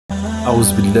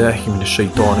A'udhu billahi minash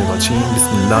shaitanir rajeem.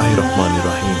 Bismillahir rahmanir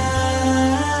rahim.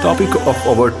 Topic of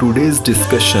our today's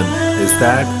discussion is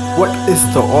that what is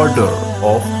the order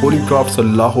of Holy Prophet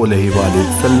sallallahu alaihi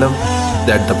wasallam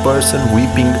that the person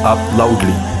weeping up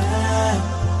loudly.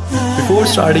 Before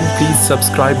starting, please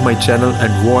subscribe my channel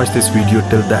and watch this video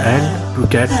till the end to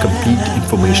get complete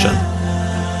information.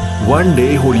 One day,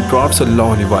 Holy Prophet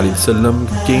ﷺ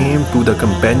came to the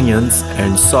companions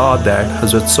and saw that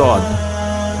Hazrat Sad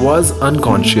was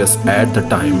unconscious at the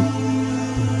time.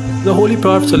 The Holy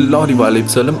Prophet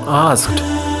ﷺ asked,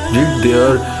 "Did their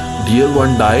dear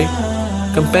one die?"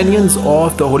 Companions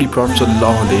of the Holy Prophet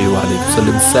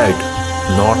ﷺ said,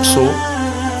 "Not so."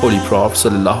 Holy Prophet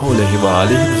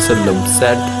ﷺ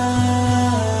said,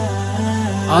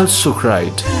 also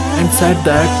cried and said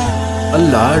that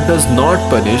Allah does not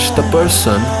punish the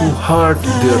person who hurt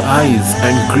their eyes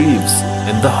and grieves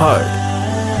in the heart.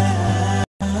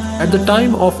 At the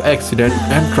time of accident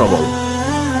and trouble,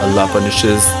 Allah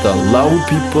punishes the loud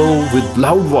people with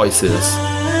loud voices.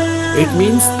 It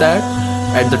means that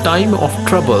at the time of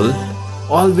trouble,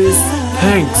 always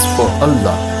thanks for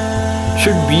Allah,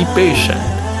 should be patient.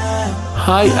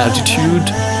 High attitude,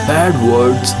 bad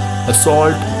words,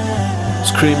 assault,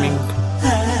 screaming,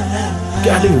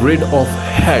 getting rid of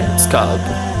head, scalp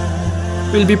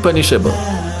will be punishable.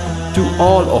 To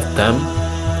all of them,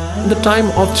 in the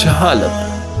time of Jihalat,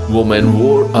 women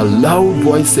wore a loud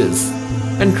voices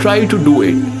and tried to do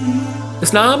it.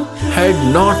 Islam had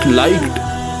not liked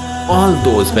all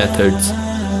those methods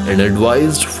and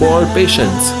advised for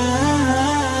patience.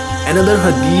 Another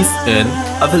hadith is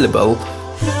available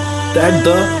that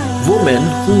the women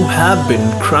who have been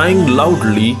crying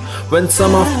loudly when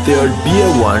some of their dear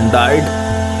one died,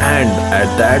 and at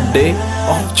that day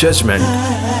of judgment,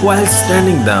 while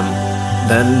standing them,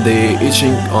 then they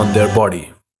itching on their body.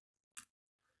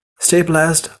 Stay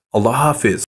blessed. Allah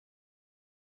Hafiz.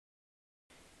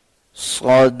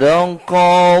 صدق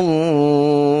الله